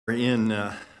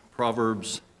In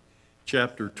Proverbs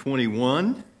chapter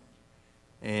 21,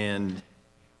 and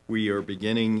we are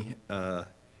beginning, I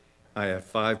have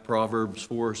 5 Proverbs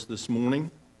for us this morning.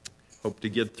 Hope to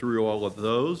get through all of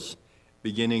those,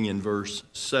 beginning in verse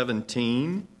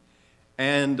 17.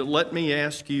 And let me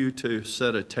ask you to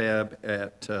set a tab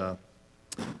at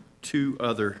 2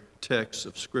 other texts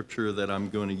of Scripture that I'm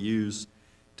going to use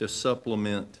to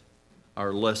supplement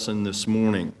our lesson this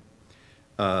morning.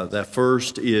 That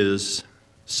first is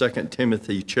 2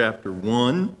 Timothy chapter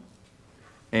 1,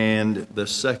 and the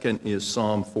second is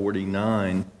Psalm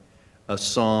 49, a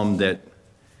psalm that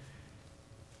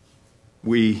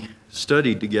we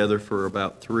studied together for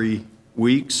about 3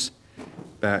 weeks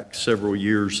back several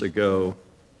years ago,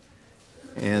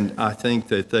 and I think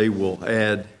that they will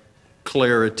add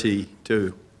clarity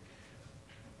to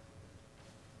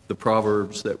the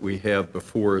Proverbs that we have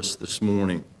before us this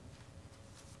morning.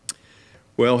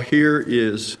 Well, here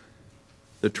is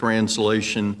the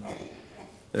translation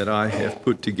that I have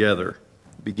put together,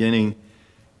 beginning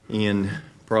in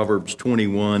Proverbs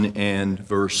 21 and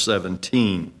verse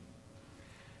 17.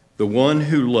 The one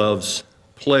who loves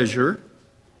pleasure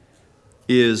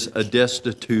is a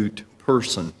destitute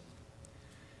person,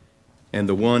 and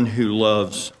the one who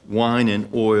loves wine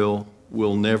and oil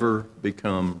will never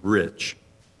become rich.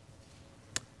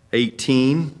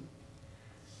 18.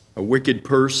 A wicked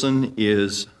person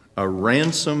is a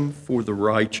ransom for the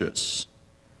righteous,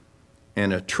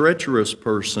 and a treacherous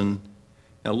person,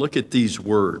 now look at these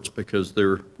words because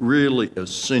they're really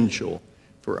essential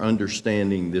for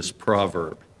understanding this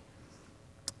proverb,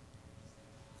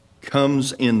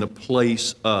 comes in the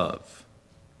place of.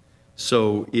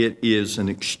 So it is an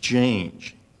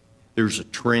exchange. There's a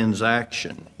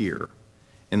transaction here,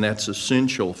 and that's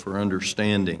essential for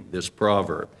understanding this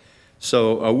proverb.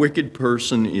 So a wicked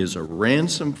person is a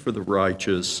ransom for the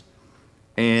righteous,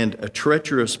 and a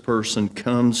treacherous person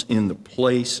comes in the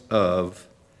place of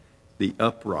the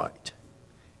upright.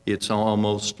 It's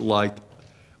almost like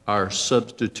our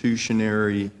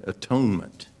substitutionary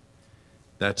atonement.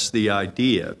 That's the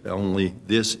idea, only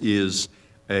this is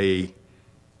a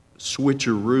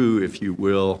switcheroo, if you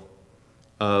will,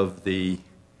 of the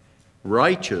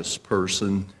righteous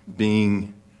person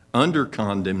being under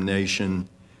condemnation,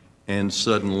 and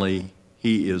suddenly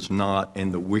he is not,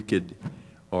 and the wicked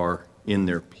are in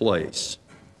their place.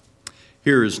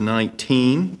 Here is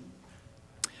 19.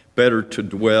 Better to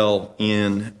dwell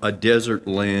in a desert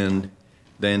land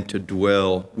than to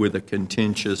dwell with a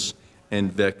contentious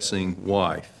and vexing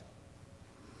wife.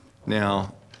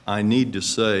 Now, I need to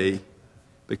say,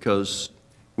 because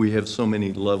we have so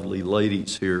many lovely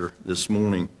ladies here this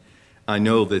morning, I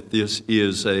know that this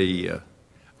is a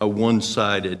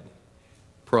one-sided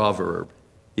proverb.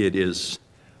 It is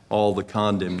all the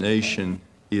condemnation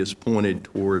is pointed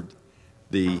toward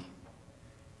the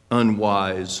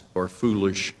unwise or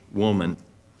foolish woman.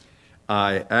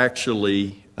 I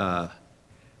actually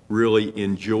really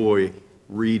enjoy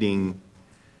reading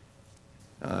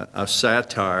a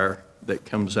satire that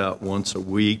comes out once a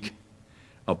week,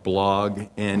 a blog,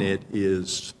 and it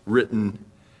is written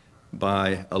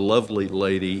by a lovely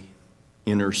lady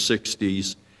in her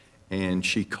 60s, and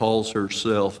she calls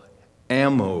herself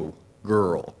Ammo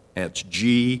Girl. That's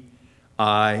Girrrl.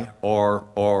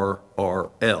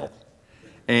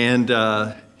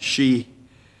 And she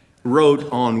wrote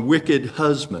on wicked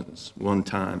husbands one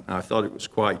time. I thought it was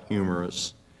quite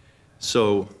humorous.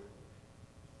 So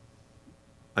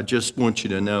I just want you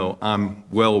to know I'm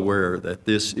well aware that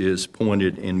this is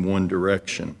pointed in one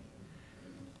direction.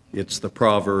 It's the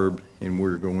proverb, and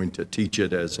we're going to teach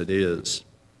it as it is.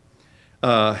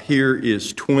 Here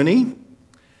is 20.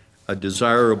 A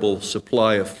desirable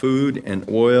supply of food and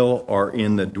oil are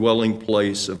in the dwelling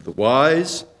place of the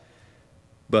wise,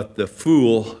 but the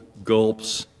fool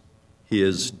gulps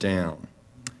his down.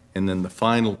 And then the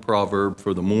final proverb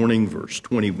for the morning, verse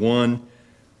 21,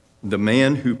 the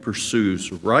man who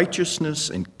pursues righteousness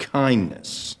and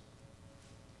kindness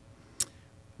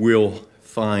will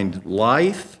find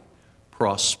life,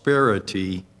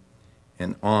 prosperity,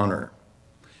 and honor.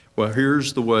 Well,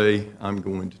 here's the way I'm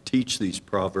going to teach these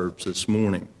proverbs this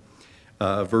morning.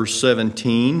 Verse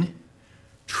 17,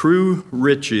 true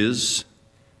riches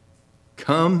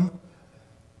come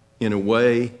in a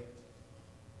way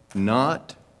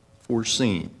not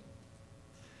foreseen.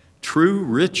 True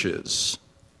riches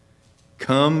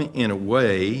come in a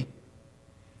way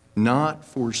not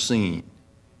foreseen.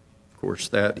 Of course,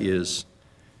 that is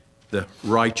the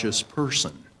righteous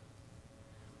person.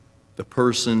 The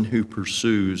person who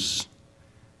pursues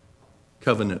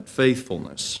covenant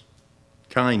faithfulness,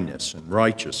 kindness, and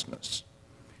righteousness.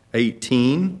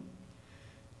 18,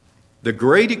 The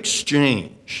great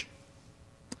exchange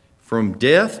from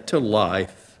death to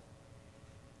life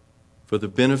for the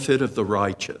benefit of the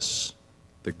righteous.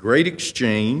 The great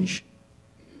exchange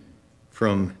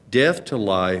from death to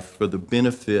life for the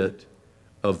benefit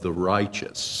of the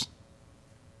righteous.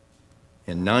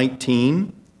 And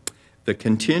 19, the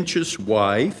contentious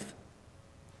wife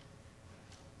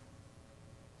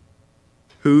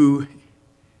who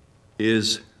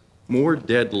is more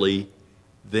deadly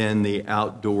than the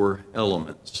outdoor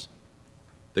elements.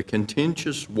 The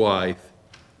contentious wife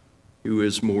who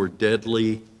is more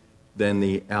deadly than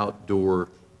the outdoor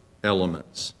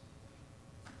elements.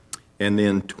 And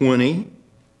then 20,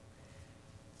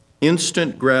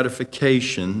 instant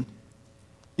gratification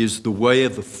is the way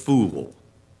of the fool.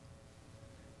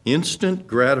 Instant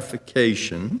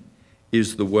gratification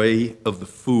is the way of the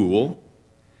fool.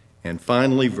 And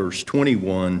finally, verse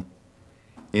 21,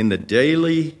 in the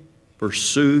daily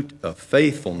pursuit of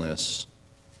faithfulness,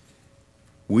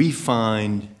 we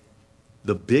find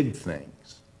the big things.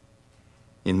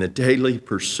 In the daily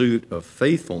pursuit of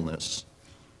faithfulness,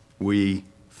 we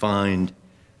find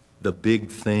the big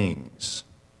things.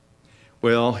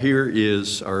 Well, here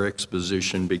is our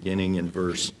exposition beginning in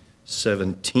verse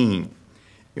 17.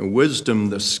 In wisdom,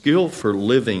 the skill for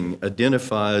living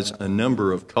identifies a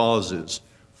number of causes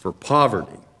for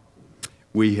poverty.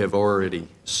 We have already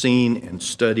seen and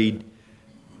studied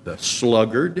the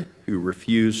sluggard who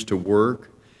refused to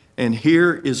work. And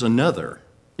here is another.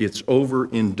 It's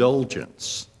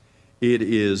overindulgence. It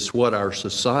is what our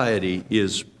society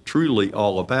is truly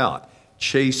all about,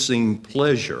 chasing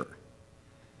pleasure.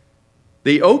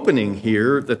 The opening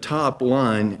here, the top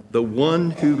line, the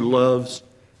one who loves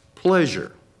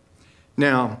pleasure.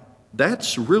 Now,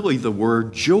 that's really the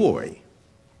word joy,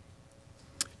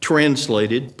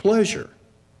 translated pleasure.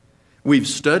 We've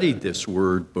studied this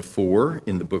word before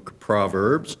in the book of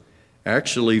Proverbs.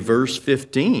 Actually, verse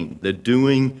 15, the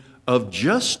doing of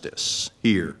justice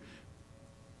here.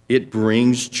 It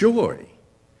brings joy.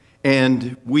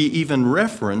 And we even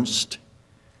referenced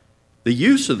the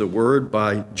use of the word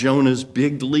by Jonah's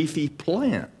big leafy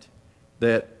plant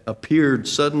that appeared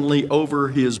suddenly over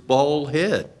his bald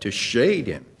head to shade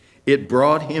him. It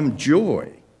brought him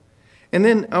joy. And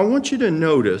then I want you to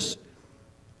notice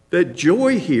that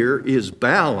joy here is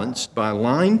balanced by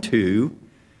line 2,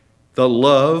 the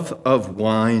love of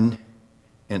wine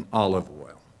and olive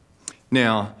oil.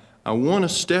 Now, I want to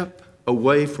step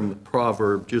away from the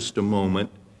proverb just a moment,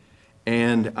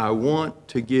 and I want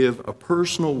to give a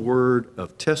personal word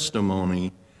of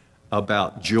testimony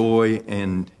about joy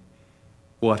and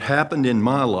what happened in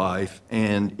my life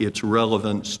and its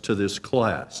relevance to this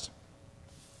class.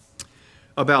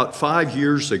 About 5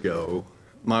 years ago,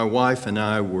 my wife and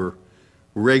I were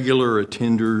regular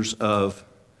attenders of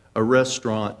a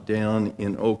restaurant down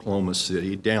in Oklahoma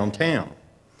City, downtown.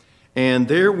 And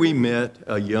there we met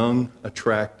a young,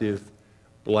 attractive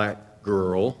black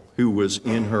girl who was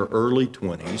in her early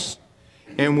 20s,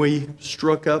 and we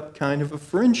struck up kind of a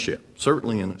friendship,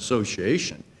 certainly an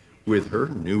association with her,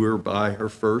 knew her by her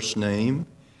first name,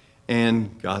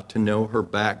 and got to know her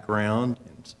background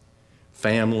and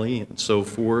family and so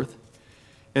forth.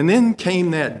 And then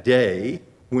came that day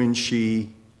when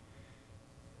she,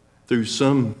 through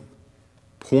some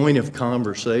point of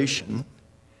conversation,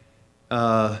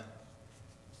 that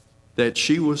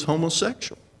she was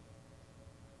homosexual.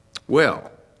 Well,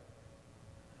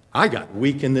 I got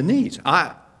weak in the knees.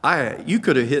 You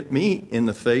could have hit me in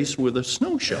the face with a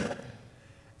snow shovel.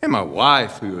 And my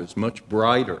wife, who is much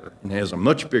brighter and has a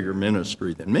much bigger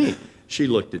ministry than me, she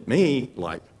looked at me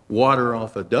like water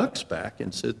off a duck's back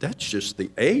and said, that's just the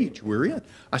age we're in.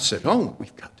 I said, oh,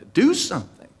 we've got to do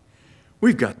something.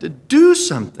 We've got to do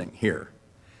something here.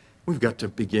 We've got to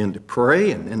begin to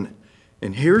pray, and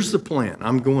here's the plan.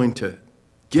 I'm going to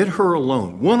get her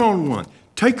alone, one-on-one,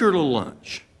 take her to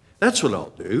lunch. That's what I'll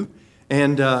do,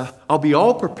 and I'll be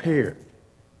all prepared.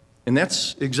 And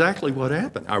that's exactly what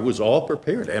happened. I was all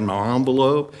prepared. I had my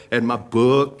envelope, had my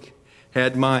book,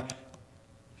 had my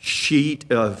sheet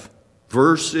of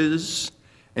verses,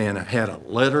 and I had a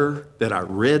letter that I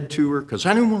read to her because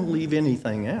I didn't want to leave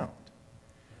anything out.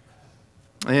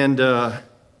 And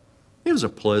it was a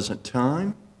pleasant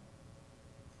time.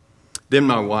 Then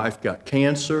my wife got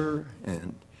cancer,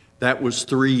 and that was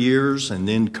 3 years, and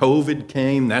then COVID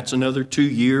came. That's another 2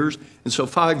 years. And so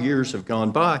 5 years have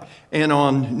gone by. And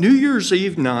on New Year's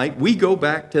Eve night, we go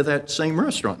back to that same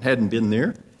restaurant. Hadn't been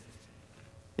there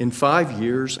in 5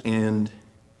 years, and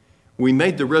we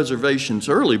made the reservations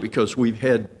early because we've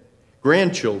had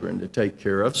grandchildren to take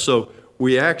care of. So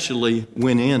we actually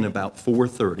went in about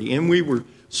 4:30, and we were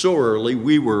so early,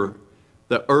 we were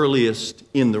the earliest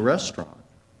in the restaurant.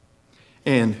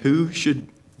 And who should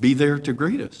be there to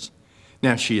greet us?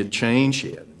 Now, she had changed.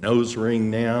 She had a nose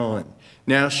ring now, and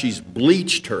now she's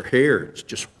bleached her hair. It's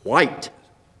just white.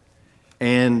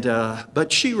 And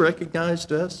but she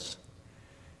recognized us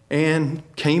and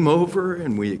came over,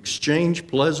 and we exchanged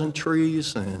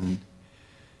pleasantries. And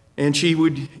she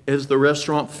would, as the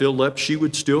restaurant filled up, she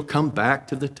would still come back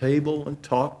to the table and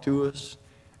talk to us.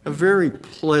 A very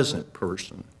pleasant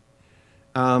person.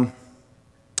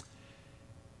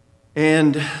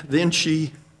 And then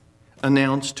she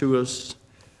announced to us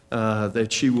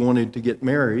that she wanted to get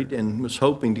married and was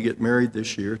hoping to get married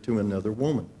this year to another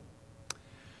woman.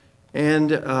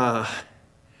 And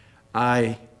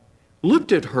I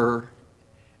looked at her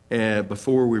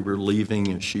before we were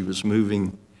leaving as she was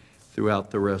moving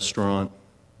throughout the restaurant,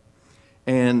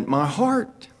 and my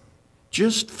heart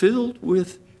just filled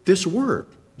with this word,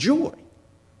 joy.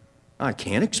 I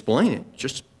can't explain it,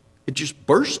 it's just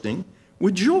bursting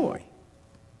with joy.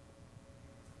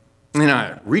 And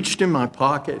I reached in my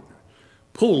pocket,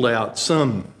 pulled out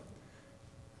some,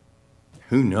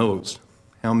 who knows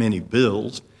how many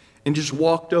bills, and just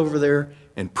walked over there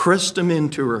and pressed them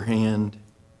into her hand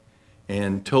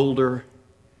and told her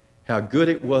how good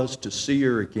it was to see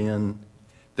her again,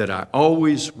 that I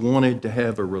always wanted to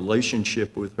have a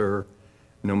relationship with her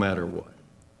no matter what.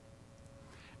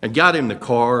 I got in the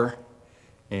car,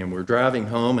 and we're driving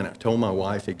home, and I told my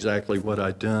wife exactly what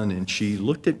I'd done, and she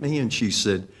looked at me and she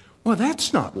said, "Well,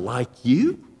 that's not like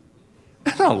you.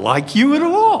 That's not like you at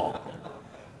all."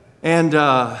 And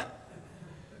I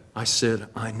said,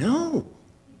 I know.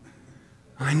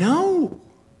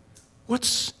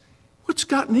 What's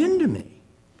gotten into me?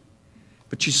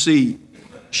 But you see,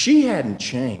 she hadn't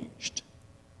changed,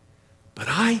 but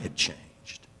I had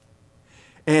changed.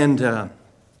 And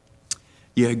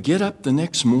you get up the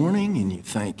next morning and you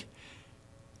think,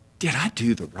 did I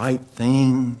do the right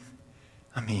thing?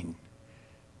 I mean,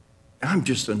 I'm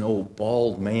just an old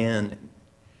bald man.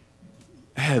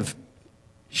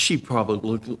 She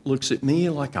probably looks at me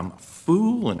like I'm a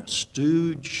fool and a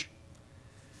stooge.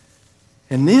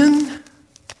 And then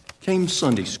came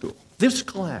Sunday school, this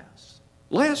class,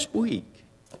 last week.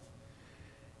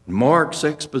 Mark's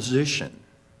exposition,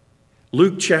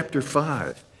 Luke chapter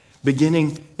 5,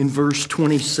 beginning in verse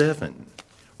 27,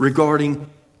 regarding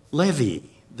Levi,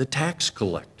 the tax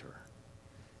collector.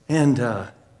 And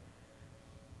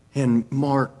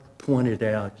Mark pointed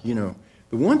out, that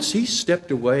once he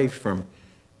stepped away from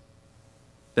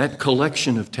that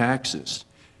collection of taxes,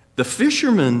 the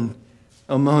fishermen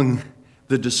among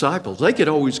the disciples, they could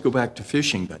always go back to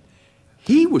fishing, but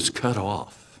he was cut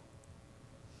off.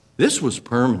 This was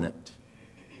permanent.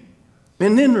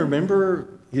 And then remember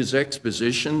his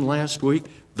exposition last week,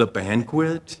 the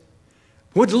banquet?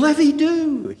 What did Levi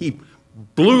do? He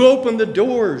blew open the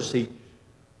doors. He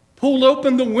pulled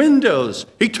open the windows.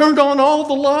 He turned on all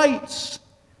the lights.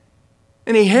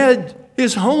 And he had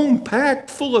his home packed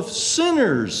full of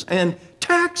sinners and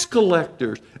tax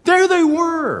collectors. There they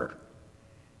were.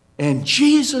 And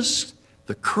Jesus,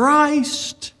 the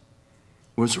Christ,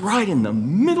 was right in the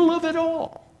middle of it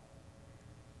all.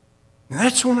 And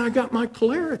that's when I got my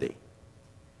clarity.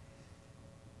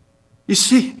 You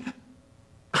see,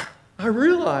 I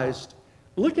realized,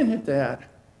 looking at that,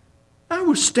 I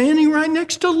was standing right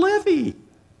next to Levi.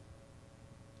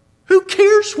 Who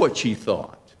cares what she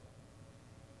thought?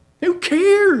 Who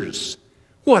cares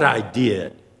what I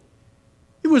did?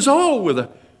 It was all with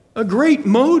a great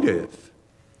motive.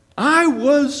 I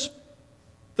was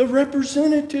the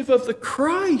representative of the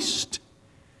Christ.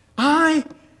 I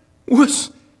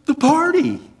was the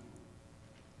party.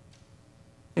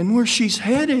 And where she's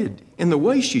headed and the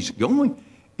way she's going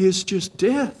is just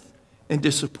death and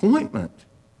disappointment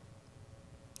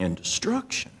and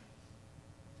destruction.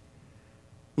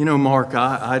 Mark,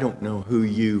 I don't know who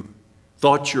you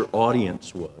thought your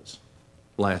audience was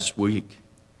last week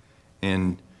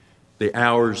and the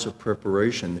hours of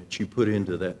preparation that you put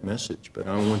into that message, but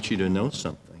I want you to know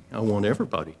something. I want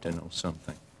everybody to know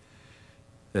something.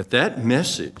 That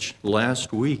message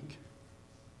last week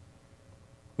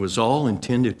was all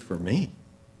intended for me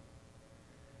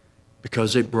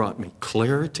because it brought me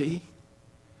clarity,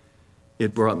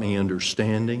 it brought me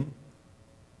understanding,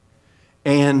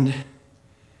 and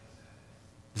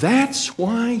that's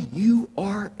why you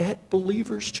are at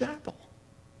Believers Chapel.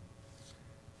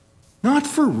 Not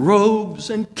for robes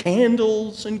and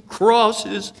candles and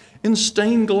crosses and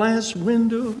stained glass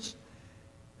windows.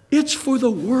 It's for the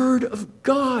Word of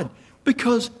God,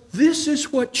 because this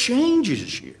is what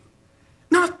changes you.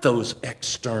 Not those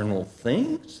external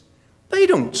things. They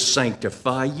don't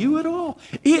sanctify you at all.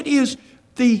 It is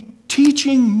the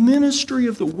teaching ministry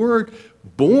of the Word,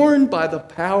 born by the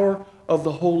power of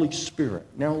the Holy Spirit.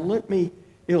 Now, let me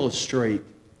illustrate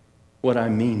what I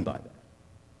mean by that.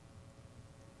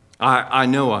 I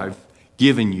know I've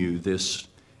given you this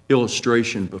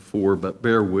illustration before, but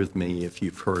bear with me if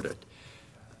you've heard it.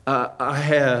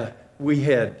 We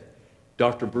had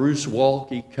Dr. Bruce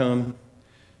Walke come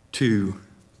to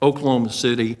Oklahoma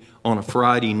City on a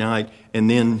Friday night, and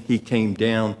then he came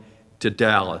down to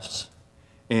Dallas,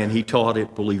 and he taught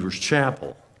at Believer's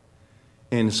Chapel.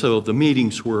 And so the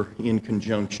meetings were in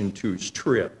conjunction to his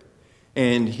trip.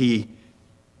 And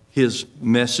his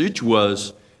message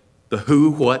was the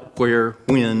who, what, where,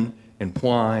 when, and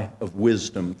why of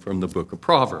wisdom from the book of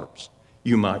Proverbs.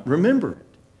 You might remember it.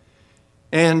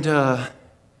 And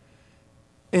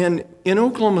in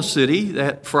Oklahoma City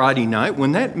that Friday night,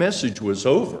 when that message was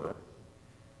over,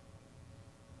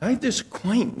 I had this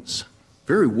acquaintance,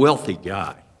 very wealthy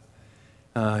guy.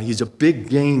 He's a big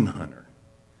game hunter.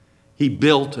 He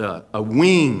built a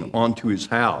wing onto his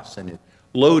house, and it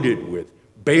loaded with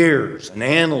bears and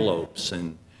antelopes,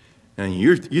 and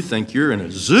you think you're in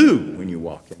a zoo when you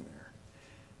walk in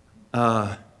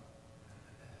there.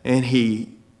 And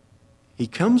he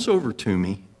comes over to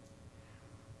me.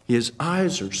 His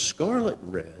eyes are scarlet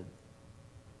red.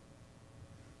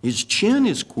 His chin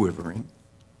is quivering.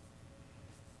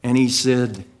 And he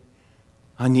said,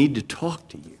 "I need to talk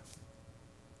to you."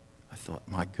 I thought,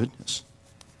 my goodness,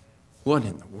 what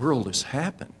in the world has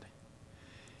happened?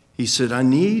 He said, "I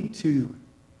need to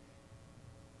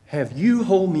have you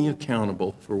hold me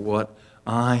accountable for what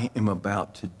I am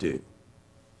about to do.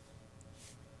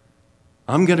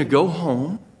 I'm going to go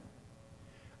home.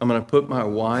 I'm going to put my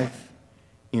wife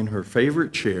in her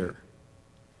favorite chair,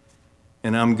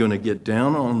 and I'm going to get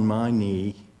down on my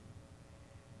knee,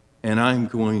 and I'm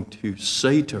going to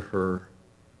say to her,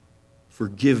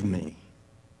 'Forgive me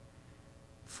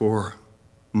for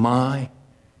my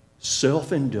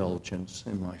self-indulgence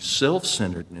and my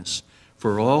self-centeredness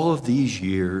for all of these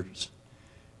years,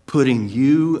 putting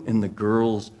you and the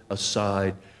girls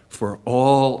aside for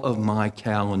all of my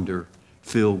calendar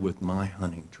filled with my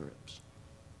hunting trips.'"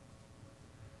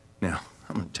 Now,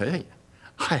 I'm going to tell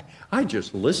you, I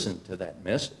just listened to that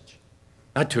message.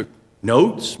 I took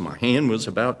notes. My hand was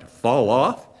about to fall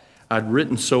off. I'd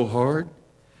written so hard.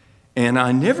 And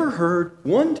I never heard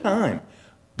one time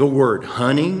the word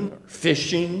hunting, or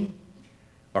fishing,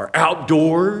 or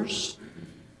outdoors,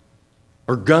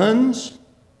 or guns.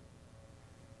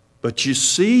 But you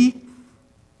see,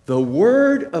 the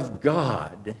Word of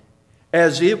God,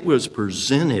 as it was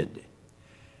presented,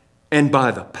 and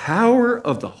by the power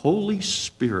of the Holy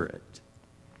Spirit,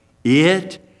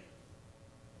 it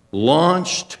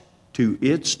launched to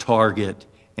its target,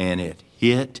 and it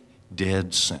hit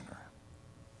dead center.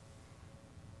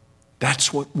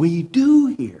 That's what we do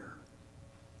here.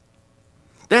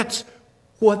 That's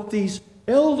what these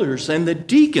elders and the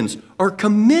deacons are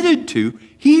committed to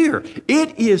here.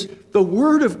 It is the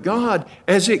Word of God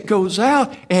as it goes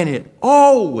out, and it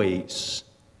always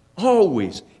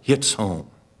hits home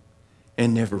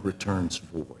and never returns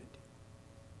void.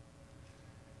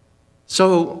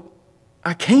 So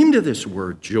I came to this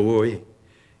word joy,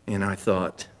 and I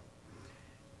thought,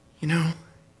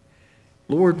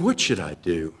 Lord, what should I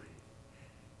do?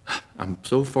 I'm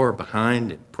so far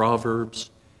behind in Proverbs.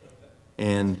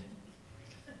 And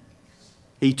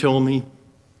he told me,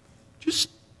 just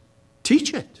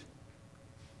teach it.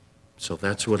 So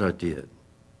that's what I did.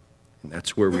 And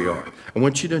that's where we are. I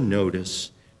want you to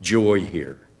notice joy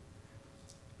here.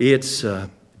 It's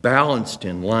balanced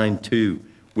in line 2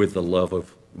 with the love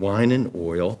of wine and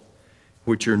oil,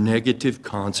 which are negative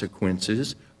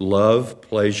consequences. Love,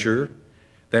 pleasure.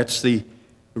 That's the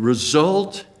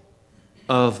result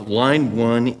of line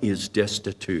 1 is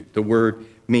destitute. The word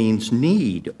means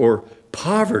need or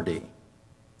poverty.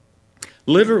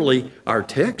 Literally, our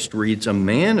text reads a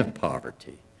man of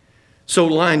poverty. So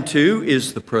line 2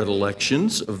 is the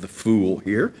predilections of the fool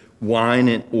here. Wine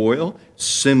and oil,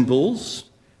 symbols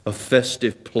of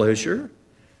festive pleasure.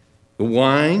 The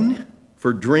wine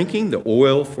for drinking, the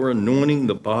oil for anointing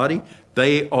the body.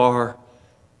 They are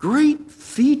great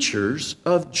features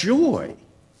of joy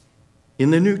in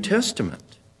the New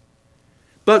Testament.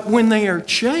 But when they are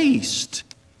chased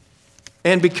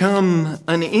and become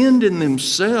an end in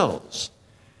themselves,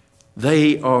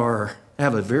 they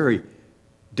have a very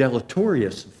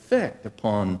deleterious effect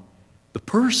upon the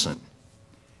person.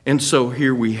 And so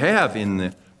here we have in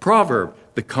the proverb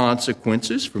the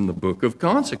consequences from the book of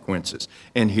consequences.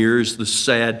 And here's the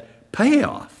sad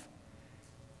payoff.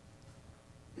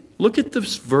 Look at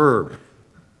this verb,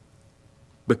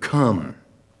 become.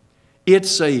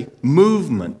 It's a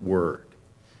movement word.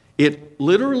 It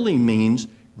literally means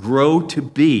grow to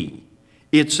be.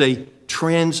 It's a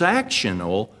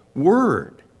transactional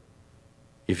word,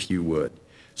 if you would.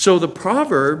 So the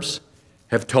Proverbs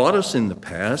have taught us in the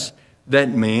past that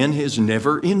man is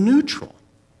never in neutral.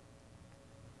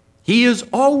 He is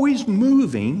always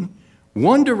moving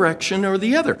one direction or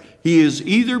the other. He is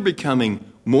either becoming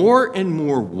more and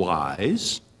more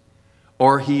wise,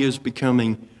 or he is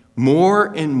becoming more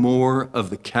and more of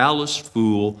the callous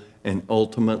fool and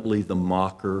ultimately the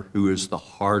mocker who is the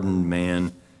hardened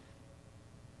man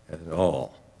at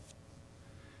all.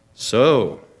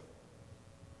 So,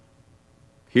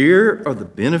 here are the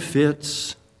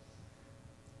benefits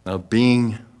of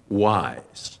being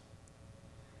wise.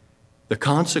 The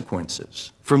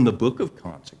consequences from the book of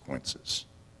consequences.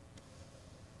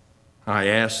 I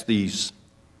asked these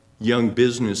young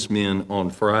businessmen on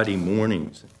Friday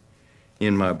mornings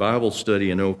in my Bible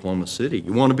study in Oklahoma City,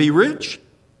 you want to be rich?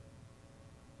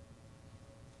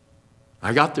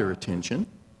 I got their attention.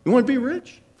 You want to be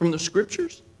rich from the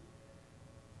scriptures?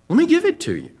 Let me give it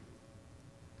to you.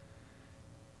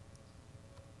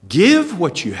 Give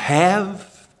what you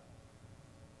have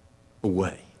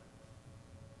away,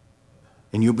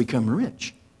 and you'll become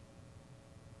rich.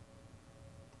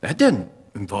 That doesn't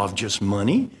involve just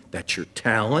money. That's your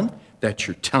talent. That's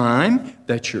your time.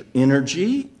 That's your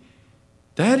energy.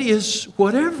 That is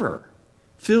whatever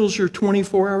fills your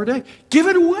 24-hour day. Give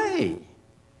it away.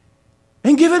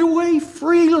 And give it away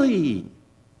freely.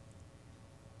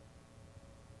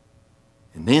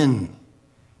 And then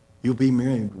you'll be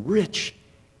made rich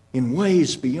in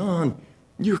ways beyond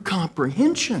your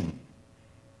comprehension.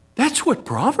 That's what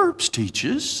Proverbs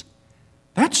teaches.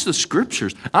 That's the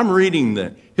scriptures. I'm reading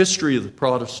the history of the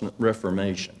Protestant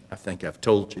Reformation. I think I've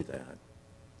told you that.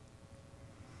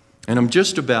 And I'm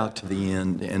just about to the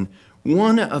end. And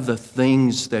one of the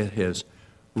things that has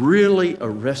really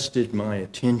arrested my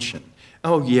attention,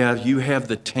 oh yeah, you have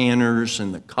the tanners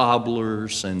and the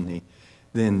cobblers and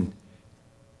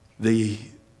the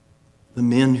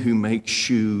men who make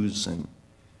shoes, and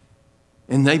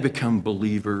they become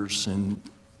believers, and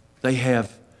they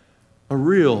have a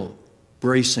real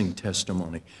bracing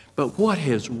testimony. But what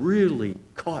has really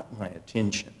caught my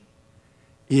attention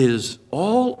is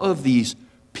all of these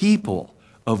people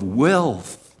of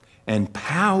wealth and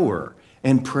power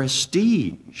and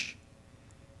prestige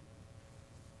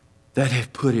that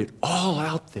have put it all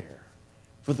out there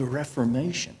for the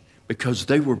Reformation because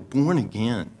they were born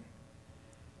again.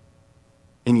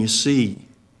 And you see,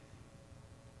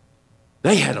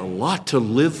 they had a lot to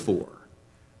live for.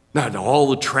 Not all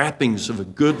the trappings of a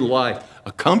good life,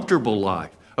 a comfortable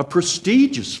life, a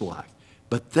prestigious life,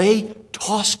 but they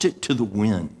tossed it to the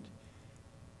wind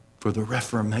for the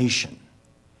Reformation.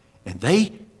 And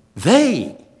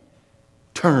they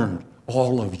turned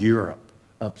all of Europe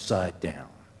upside down.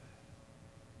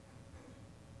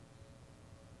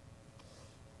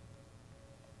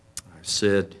 I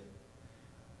said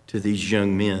to these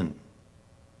young men,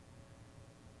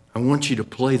 I want you to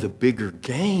play the bigger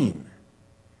game.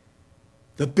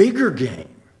 The bigger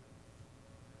game.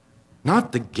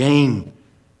 Not the game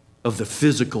of the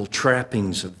physical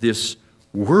trappings of this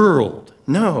world.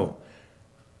 No.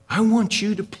 I want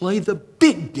you to play the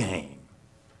big game.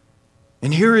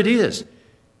 And here it is.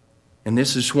 And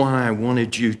this is why I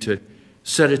wanted you to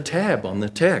set a tab on the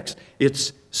text.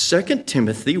 It's 2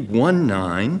 Timothy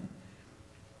 1:9.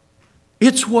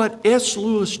 It's what S.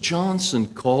 Lewis Johnson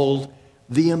called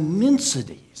the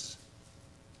immensities.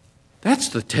 That's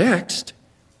the text.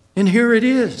 And here it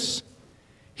is.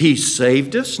 He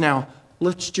saved us. Now,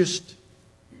 let's just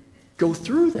go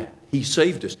through that. He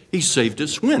saved us. He saved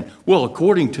us when? Well,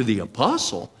 according to the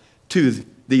apostle, to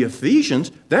the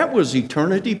Ephesians, that was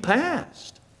eternity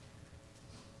past.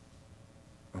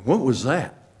 What was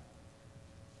that?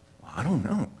 Well, I don't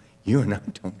know. You and I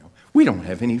don't know. We don't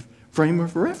have any frame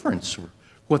of reference for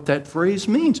what that phrase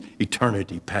means,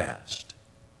 eternity past.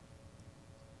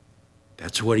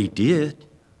 That's what he did.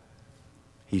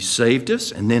 He saved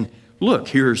us, and then look,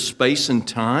 here's space and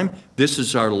time. This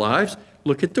is our lives.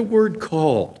 Look at the word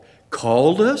called.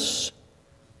 Called us,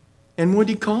 and what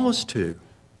did he call us to?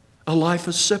 A life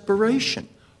of separation,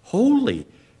 holy,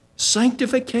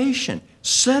 sanctification,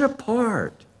 set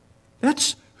apart.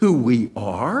 That's who we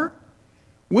are.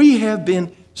 We have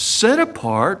been set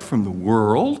apart from the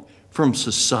world, from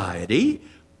society.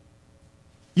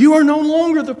 You are no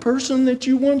longer the person that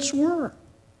you once were.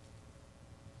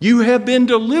 You have been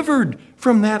delivered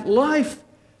from that life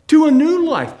to a new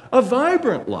life, a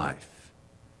vibrant life.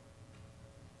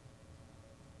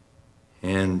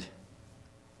 And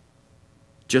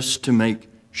just to make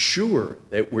sure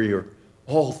that we are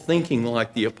all thinking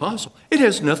like the apostle. It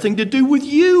has nothing to do with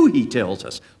you, he tells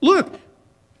us. Look,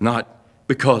 not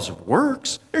because of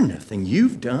works. There's nothing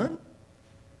you've done.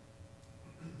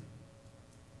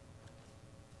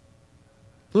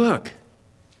 Look,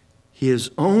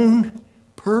 his own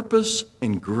purpose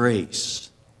and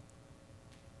grace.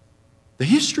 The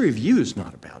history of you is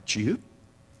not about you.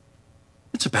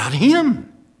 It's about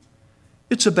him.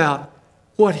 It's about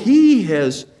what he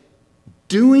has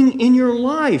doing in your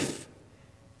life.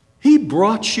 He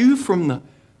brought you from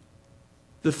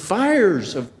the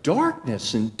fires of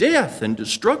darkness and death and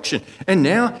destruction, and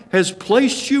now has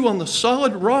placed you on the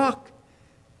solid rock,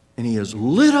 and he has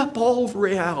lit up all of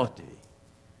reality.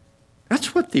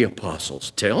 That's what the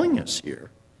apostle's telling us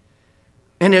here.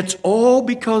 And it's all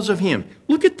because of him.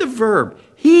 Look at the verb.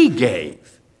 He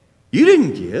gave. You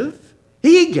didn't give.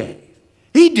 He gave.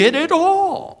 He did it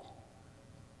all.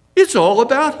 It's all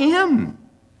about him.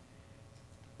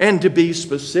 And to be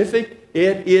specific,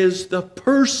 it is the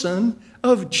person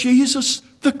of Jesus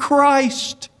the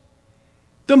Christ,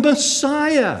 the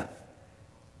Messiah.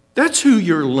 That's who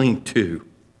you're linked to.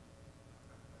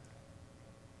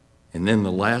 And then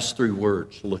the last three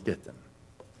words, look at them.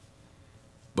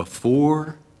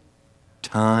 Before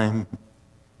time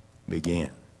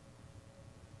began.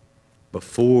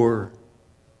 Before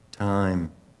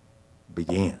time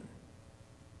began.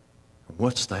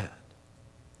 What's that?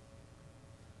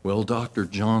 Well, Dr.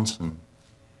 Johnson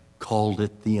called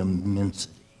it the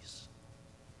immensities.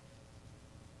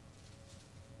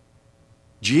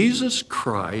 Jesus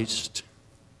Christ,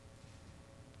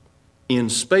 in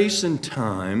space and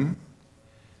time,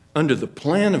 under the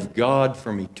plan of God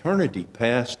from eternity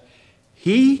past,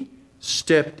 he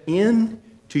stepped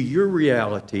into your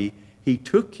reality. He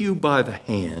took you by the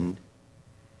hand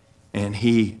and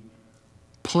he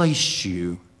placed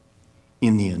you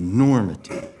in the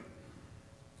enormity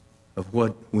of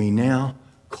what we now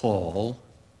call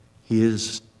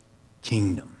his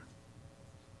kingdom.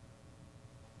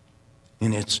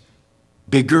 And it's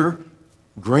bigger,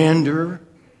 grander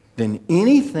than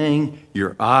anything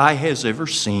your eye has ever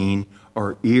seen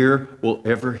or ear will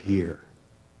ever hear.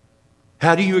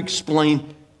 How do you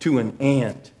explain to an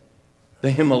ant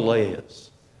the Himalayas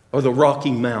or the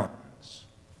Rocky Mountains?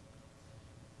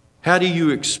 How do you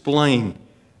explain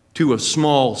to a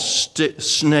small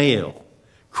snail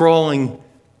crawling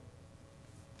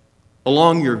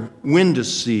along your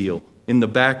windowsill in the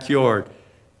backyard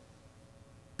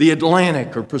the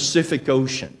Atlantic or Pacific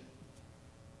Ocean?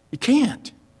 You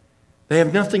can't. They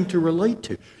have nothing to relate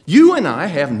to. You and I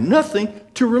have nothing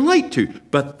to relate to,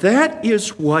 but that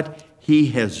is what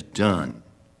he has done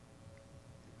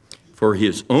for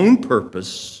his own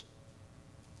purpose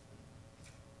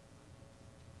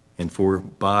and for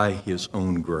by his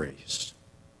own grace.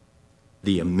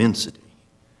 The immensity.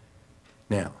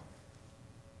 Now,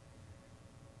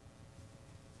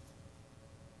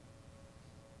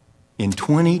 in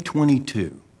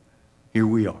 2022, here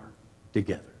we are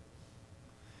together.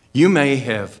 You may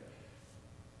have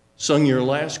sung your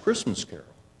last Christmas carol.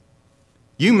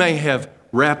 You may have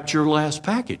wrapped your last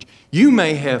package. You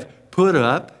may have put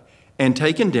up and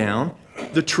taken down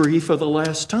the tree for the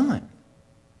last time.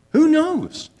 Who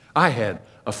knows? I had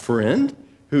a friend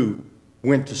who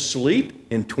went to sleep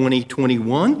in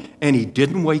 2021 and he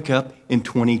didn't wake up in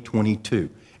 2022.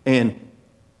 And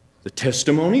the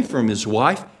testimony from his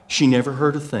wife, she never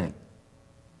heard a thing.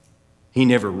 He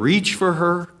never reached for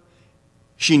her.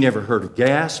 She never heard a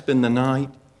gasp in the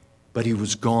night, but he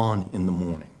was gone in the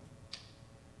morning.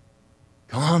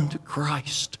 Gone to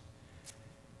Christ.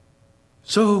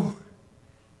 So,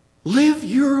 live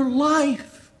your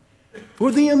life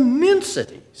for the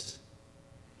immensities.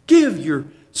 Give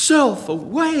yourself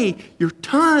away, your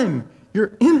time,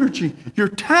 your energy, your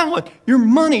talent, your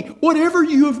money, whatever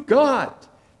you have got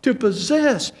to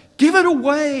possess. Give it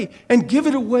away and give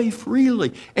it away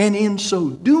freely. And in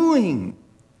so doing,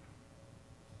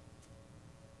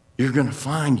 you're going to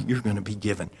find you're going to be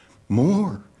given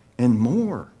more and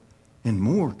more and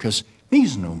more because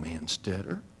he's no man's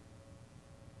debtor.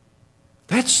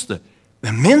 That's the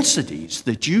immensities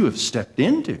that you have stepped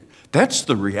into. That's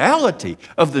the reality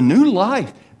of the new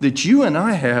life that you and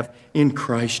I have in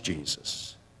Christ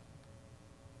Jesus.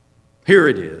 Here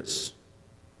it is,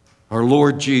 our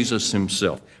Lord Jesus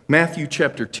himself. Matthew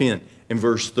chapter 10 and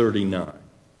verse 39.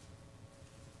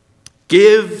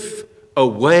 Give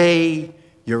away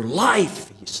your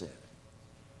life, he said.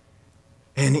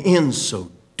 And in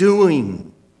so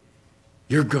doing,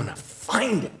 you're going to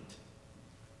find it.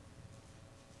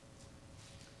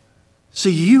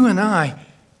 See, you and I,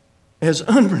 as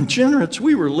unregenerates,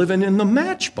 we were living in the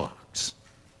matchbox.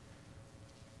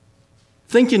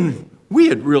 Thinking we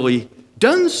had really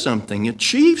done something,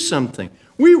 achieved something.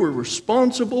 We were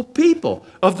responsible people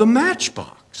of the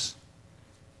matchbox.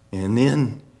 And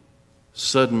then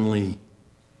suddenly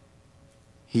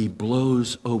he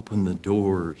blows open the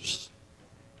doors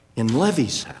in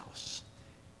Levi's house,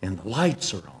 and the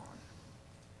lights are on.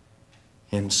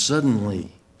 And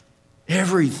suddenly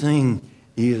everything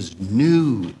is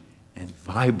new and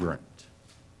vibrant.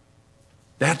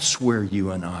 That's where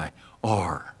you and I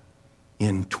are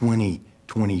in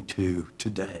 2022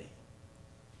 today.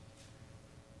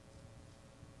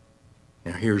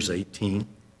 Now here's 18.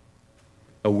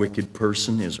 A wicked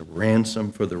person is a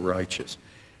ransom for the righteous.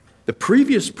 The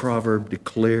previous proverb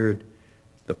declared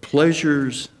the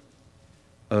pleasures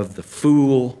of the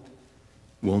fool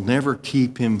will never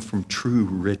keep him from true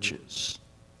riches.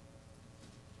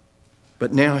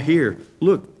 But now here,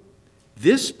 look,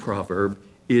 this proverb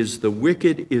is the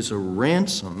wicked is a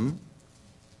ransom,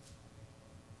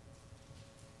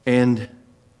 and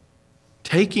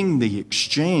taking the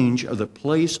exchange of the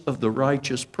place of the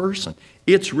righteous person.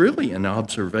 It's really an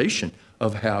observation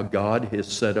of how God has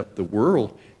set up the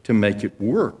world to make it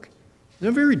work. It's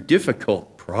a very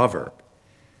difficult proverb.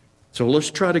 So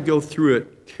let's try to go through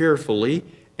it carefully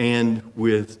and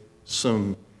with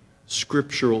some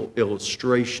scriptural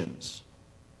illustrations.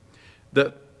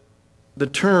 The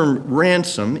term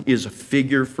ransom is a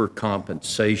figure for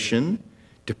compensation,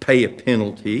 to pay a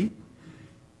penalty,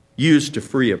 used to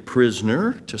free a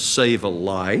prisoner, to save a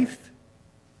life.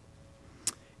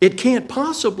 It can't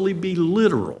possibly be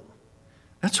literal.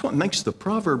 That's what makes the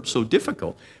proverb so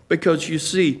difficult, because you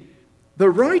see, the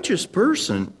righteous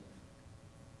person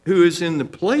who is in the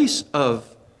place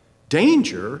of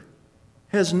danger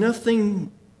has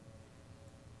nothing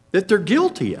that they're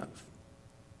guilty of.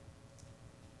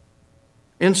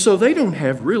 And so they don't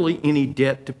have really any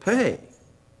debt to pay.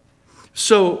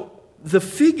 So the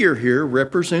figure here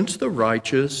represents the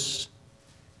righteous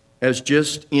as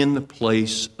just in the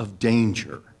place of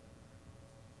danger.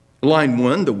 Line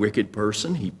 1, the wicked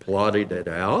person, he plotted it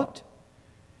out.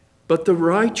 But the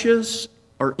righteous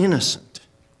are innocent.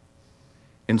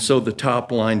 And so the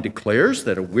top line declares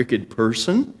that a wicked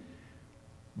person,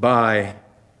 by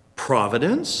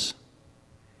providence,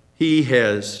 he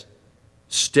has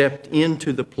stepped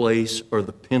into the place or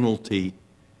the penalty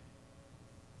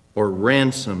or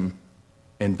ransom,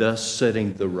 and thus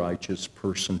setting the righteous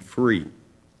person free.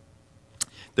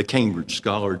 The Cambridge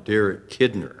scholar Derek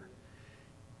Kidner,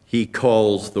 he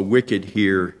calls the wicked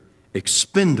here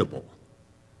expendable.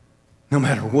 No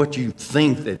matter what you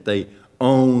think that they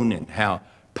own and how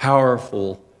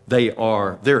powerful they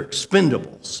are, they're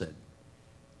expendable, said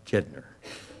Kidner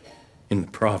in the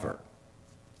proverb.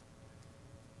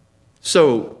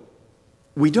 So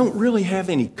we don't really have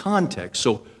any context,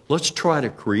 so let's try to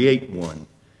create one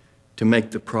to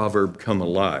make the proverb come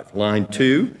alive. Line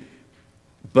 2,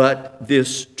 but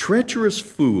this treacherous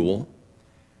fool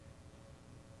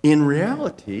in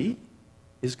reality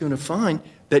is going to find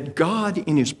that God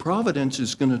in his providence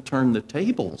is going to turn the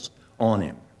tables on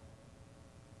him,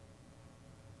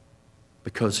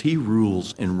 because he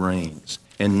rules and reigns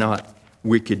and not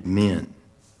wicked men.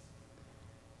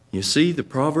 You see, the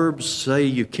Proverbs say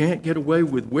you can't get away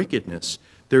with wickedness.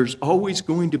 There's always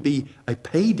going to be a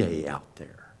payday out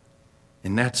there.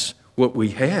 And that's what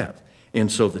we have.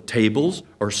 And so the tables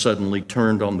are suddenly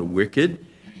turned on the wicked,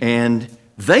 and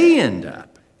they end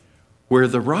up where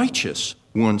the righteous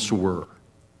once were,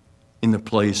 in the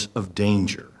place of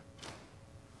danger.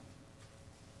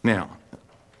 Now,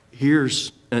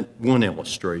 here's one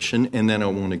illustration, and then I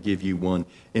want to give you one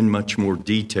in much more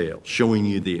detail, showing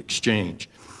you the exchange.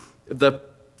 The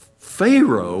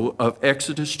Pharaoh of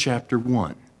Exodus chapter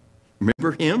 1,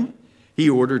 remember him? He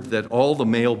ordered that all the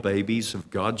male babies of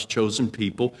God's chosen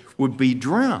people would be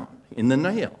drowned in the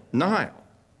Nile.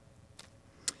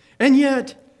 And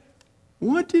yet,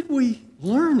 what did we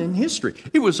learn in history?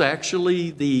 It was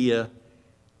actually the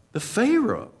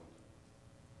Pharaoh.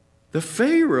 The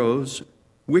Pharaoh's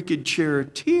wicked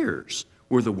charioteers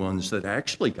were the ones that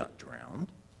actually got drowned.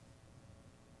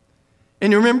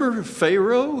 And you remember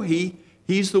Pharaoh?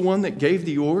 He's the one that gave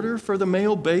the order for the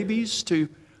male babies to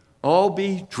all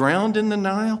be drowned in the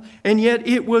Nile. And yet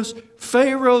it was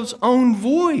Pharaoh's own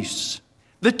voice,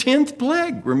 the 10th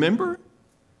plague, remember?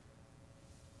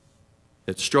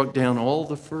 That struck down all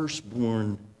the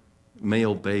firstborn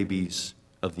male babies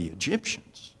of the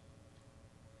Egyptians.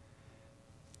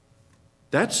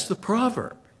 That's the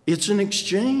proverb. It's an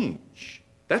exchange.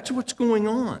 That's what's going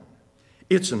on.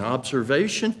 It's an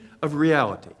observation of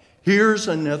reality. Here's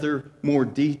another more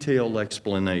detailed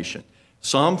explanation.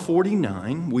 Psalm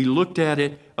 49, we looked at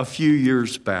it a few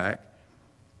years back.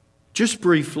 Just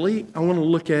briefly, I want to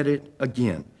look at it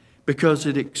again because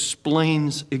it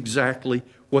explains exactly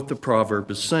what the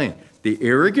proverb is saying. The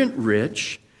arrogant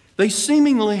rich, they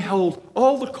seemingly hold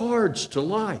all the cards to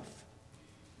life.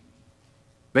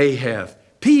 They have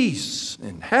peace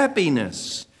and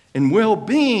happiness and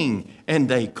well-being, and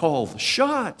they call the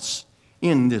shots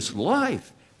in this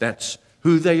life. That's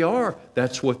who they are.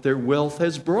 That's what their wealth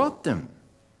has brought them.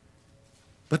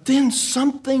 But then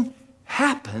something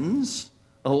happens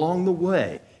along the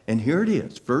way. And here it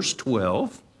is, verse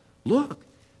 12. Look,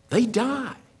 they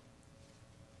die.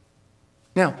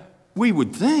 Now, we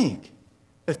would think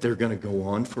that they're going to go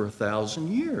on for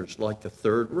 1,000 years, like the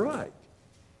Third Reich.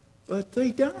 But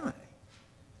they die.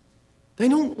 They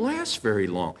don't last very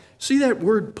long. See that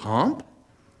word pomp?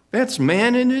 That's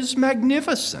man in his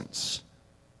magnificence.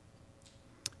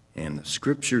 And the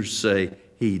scriptures say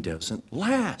he doesn't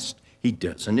last. He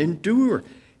doesn't endure.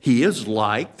 He is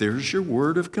like, there's your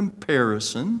word of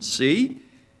comparison, see?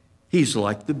 He's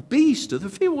like the beast of the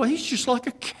field. Well, he's just like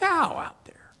a cow out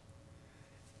there.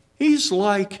 He's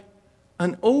like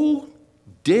an old,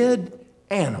 dead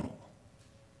animal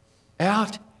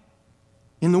out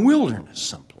in the wilderness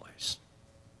someplace.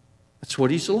 That's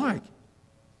what he's like.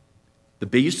 The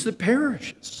beast that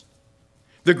perishes.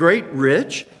 The great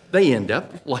rich, they end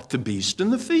up like the beast in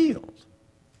the field.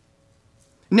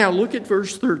 Now look at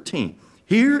verse 13.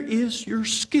 Here is your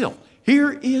skill.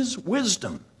 Here is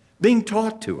wisdom being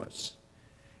taught to us.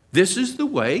 This is the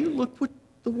way, look what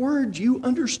the word, you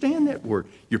understand that word.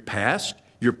 Your past,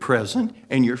 your present,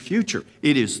 and your future.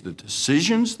 It is the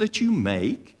decisions that you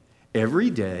make every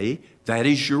day. That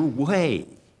is your way.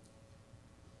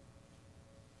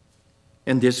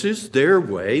 And this is their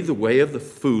way, the way of the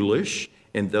foolish,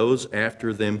 and those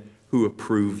after them who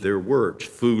approve their words.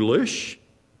 Foolish,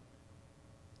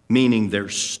 meaning they're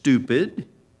stupid.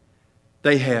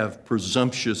 They have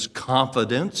presumptuous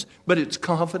confidence, but it's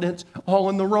confidence all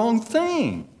in the wrong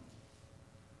thing.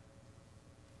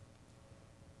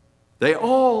 They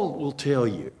all will tell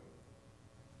you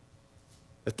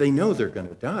that they know they're going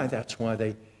to die. That's why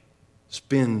they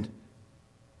spend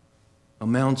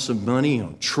amounts of money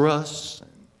on trusts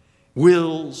and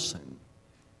wills and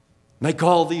make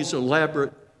all these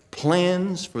elaborate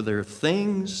plans for their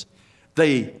things.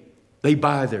 They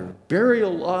buy their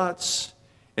burial lots,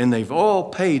 and they've all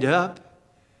paid up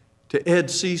to Ed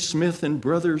C. Smith and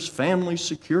Brothers Family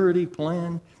Security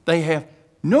Plan. They have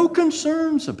no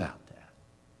concerns about that.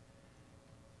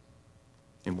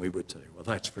 And we would say, well,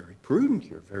 that's very prudent.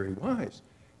 You're very wise.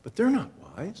 But they're not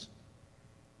wise.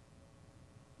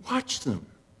 Watch them.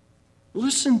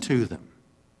 Listen to them.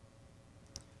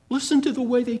 Listen to the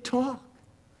way they talk.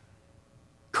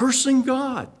 Cursing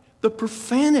God, the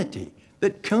profanity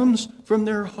that comes from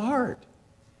their heart.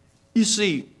 You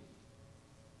see,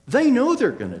 they know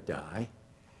they're going to die,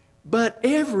 but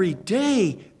every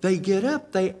day they get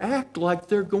up, they act like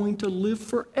they're going to live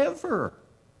forever.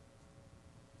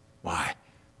 Why?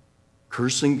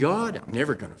 Cursing God, I'm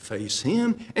never going to face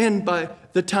him, and by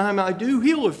the time I do,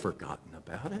 he'll have forgotten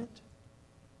about it.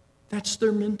 That's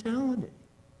their mentality.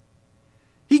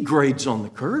 He grades on the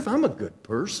curve. I'm a good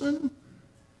person.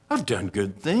 I've done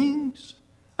good things.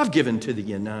 I've given to the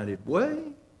United Way.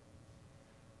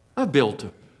 I built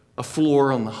a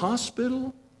floor on the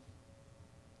hospital.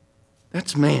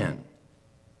 That's man.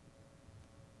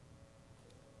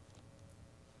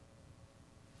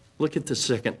 Look at the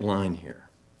second line here.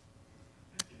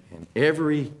 And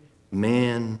every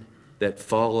man that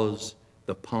follows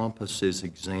the pompous'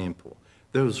 example.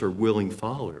 Those are willing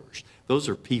followers. Those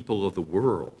are people of the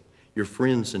world, your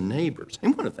friends and neighbors.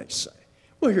 And what do they say?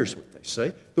 Well, here's what they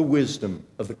say. The wisdom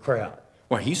of the crowd.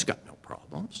 Well, he's got no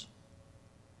problems.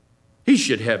 He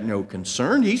should have no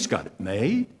concern. He's got it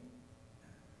made.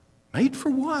 Made for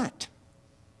what?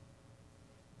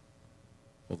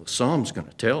 Well, the Psalm's going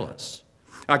to tell us.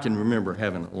 I can remember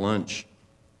having a lunch.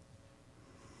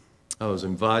 I was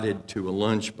invited to a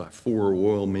lunch by 4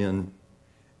 oil men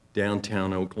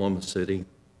downtown Oklahoma City.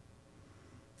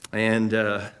 And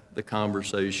the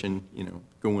conversation,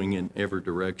 going in every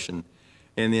direction.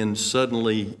 And then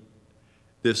suddenly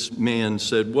this man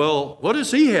said, well, what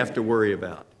does he have to worry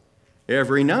about?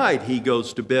 Every night he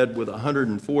goes to bed with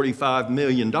 $145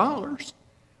 million,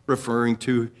 referring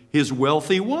to his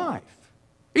wealthy wife.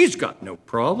 He's got no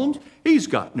problems. He's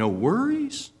got no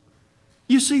worries.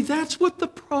 You see, that's what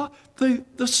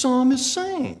the psalm is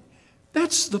saying.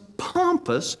 That's the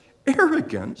pompous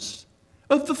arrogance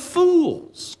of the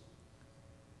fools.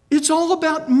 It's all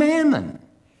about mammon.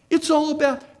 It's all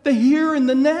about the here and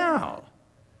the now.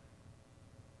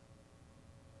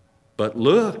 But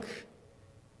look,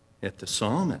 at the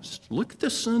psalmist. Look at the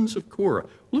sons of Korah.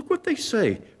 Look what they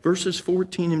say, verses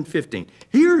 14 and 15.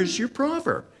 Here is your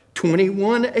proverb,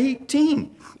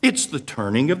 21:18. It's the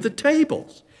turning of the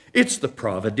tables. It's the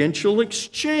providential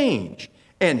exchange.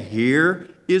 And here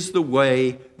is the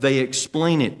way they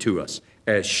explain it to us.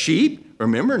 As sheep,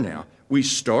 remember now, we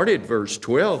started verse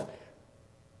 12.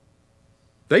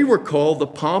 They were called the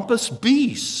pompous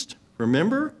beast,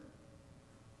 remember?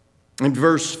 In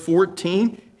verse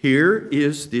 14, here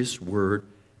is this word,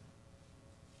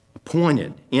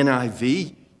 appointed.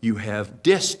 NIV, you have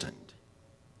destined.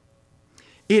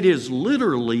 It is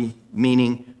literally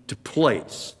meaning to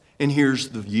place. And here's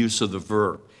the use of the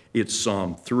verb. It's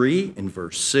Psalm 3 and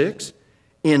verse 6.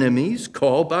 Enemies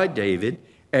called by David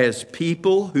as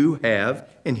people who have,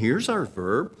 and here's our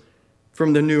verb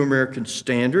from the New American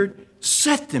Standard,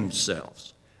 set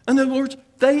themselves. In other words,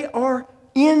 they are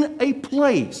in a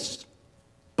place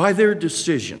by their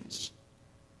decisions.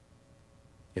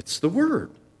 It's the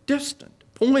word, destined,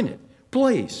 appointed,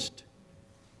 placed.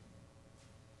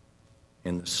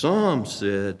 And the psalm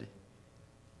said,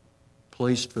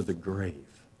 placed for the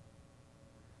grave,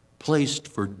 placed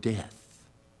for death.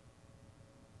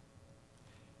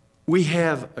 We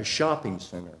have a shopping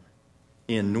center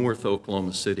in North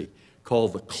Oklahoma City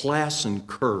called the Classen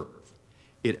Curve.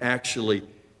 It actually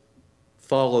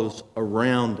follows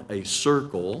around a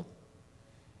circle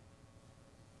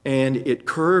and it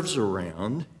curves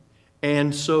around.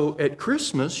 And so at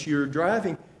Christmas, you're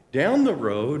driving down the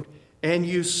road and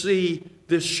you see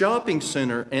this shopping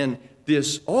center and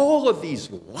all of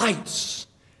these lights,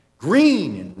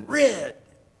 green and red,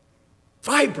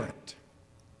 vibrant.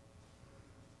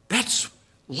 That's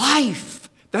life.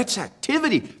 That's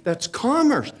activity. That's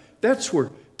commerce. That's where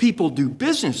people do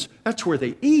business. That's where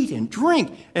they eat and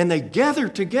drink and they gather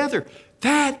together.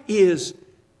 That is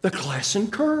the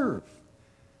Classen Curve.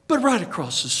 But right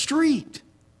across the street,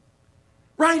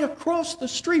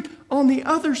 on the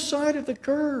other side of the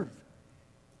curve,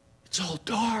 it's all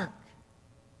dark.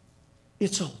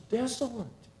 It's all desolate.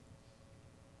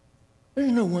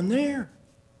 There's no one there.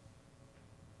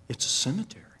 It's a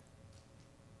cemetery.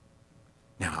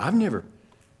 Now, I've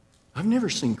never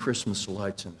seen Christmas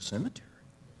lights in a cemetery.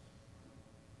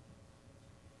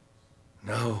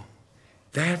 No,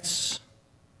 that's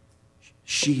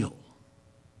Sheol,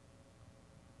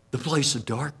 the place of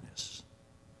darkness.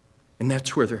 And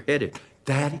that's where they're headed.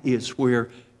 That is where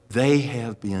they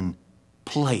have been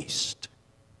placed,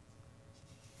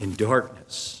 in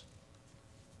darkness.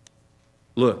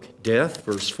 Look, death,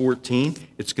 verse 14,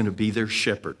 it's going to be their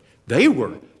shepherd. They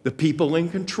were the people in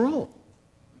control.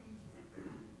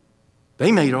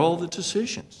 They made all the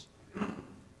decisions.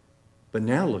 But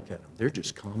now look at them. They're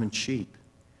just common sheep.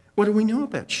 What do we know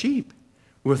about sheep?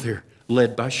 Well, they're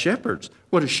led by shepherds.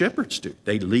 What do shepherds do?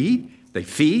 They lead, they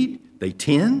feed, they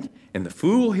tend. And the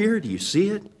fool here, do you see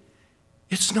it?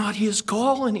 It's not his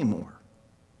call anymore.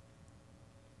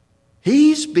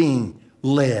 He's being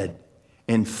led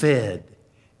and fed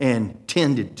and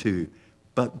tended to.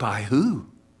 But by who?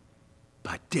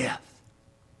 By death.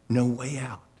 No way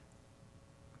out.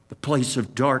 The place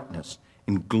of darkness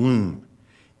and gloom.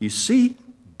 You see,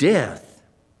 death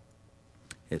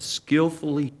has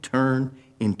skillfully turned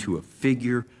into a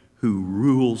figure who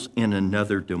rules in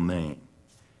another domain.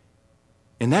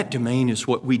 And that domain is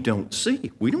what we don't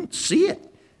see. We don't see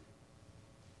it.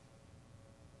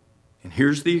 And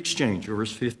here's the exchange,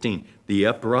 verse 15. The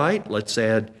upright, let's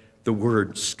add the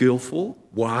word skillful,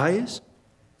 wise.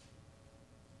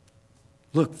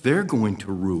 Look, they're going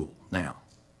to rule now.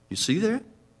 You see that?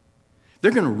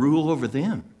 They're going to rule over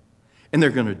them. And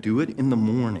they're going to do it in the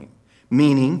morning,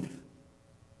 meaning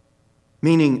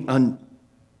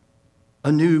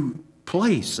a new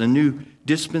place, a new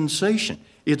dispensation.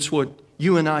 It's what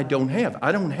you and I don't have.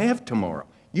 I don't have tomorrow.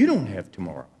 You don't have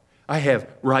tomorrow. I have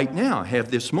right now. I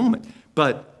have this moment.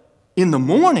 But in the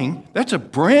morning, that's a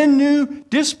brand new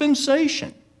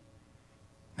dispensation.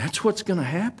 That's what's going to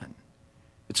happen.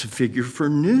 It's a figure for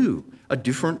new, a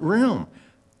different realm.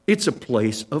 It's a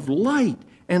place of light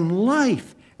and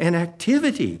life and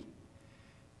activity.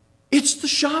 It's the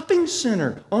shopping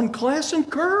center on Classen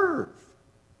Curve.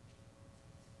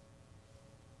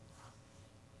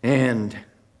 And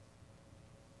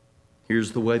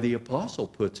here's the way the apostle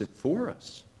puts it for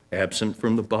us. Absent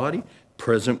from the body,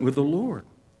 present with the Lord.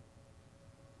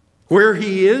 Where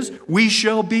he is, we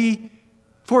shall be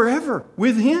forever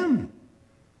with him.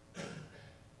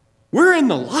 We're in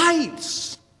the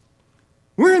lights.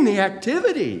 We're in the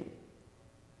activity.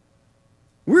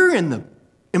 We're in the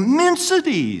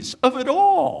immensities of it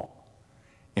all.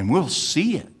 And we'll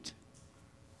see it.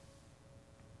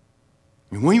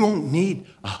 And we won't need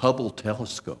a Hubble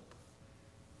telescope.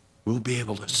 We'll be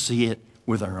able to see it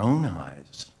with our own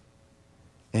eyes,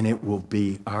 and it will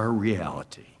be our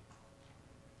reality.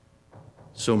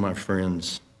 So, my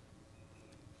friends,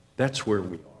 that's where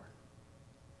we are.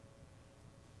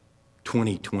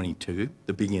 2022,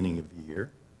 the beginning of the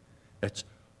year. That's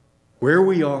where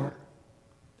we are.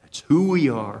 That's who we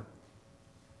are.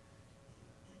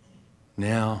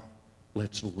 Now,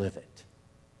 let's live it.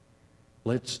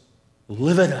 Let's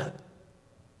live it up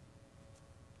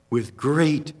with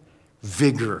great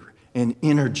vigor and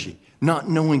energy, not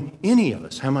knowing any of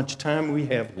us how much time we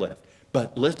have left.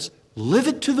 But let's live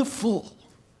it to the full.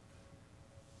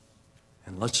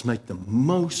 And let's make the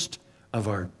most of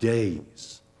our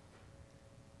days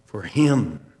for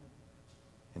Him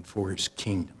and for His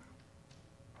kingdom.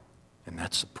 And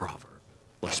that's the proverb.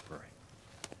 Let's pray.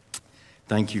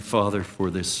 Thank you, Father, for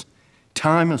this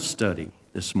time of study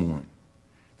this morning.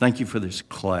 Thank you for this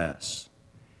class,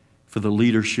 for the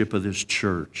leadership of this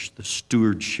church, the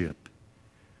stewardship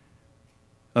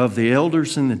of the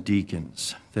elders and the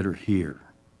deacons that are here,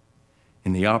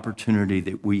 and the opportunity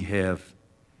that we have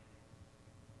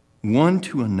one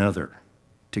to another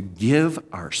to give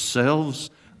ourselves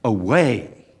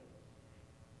away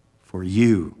for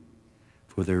you,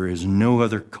 for there is no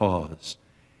other cause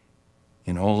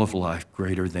in all of life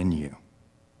greater than you.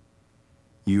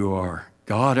 You are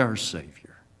God our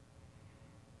Savior.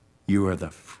 You are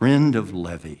the friend of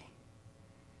Levi.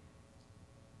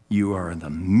 You are in the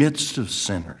midst of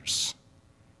sinners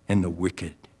and the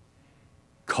wicked,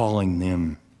 calling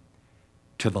them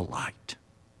to the light.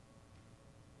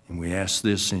 And we ask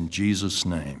this in Jesus'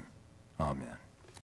 name. Amen.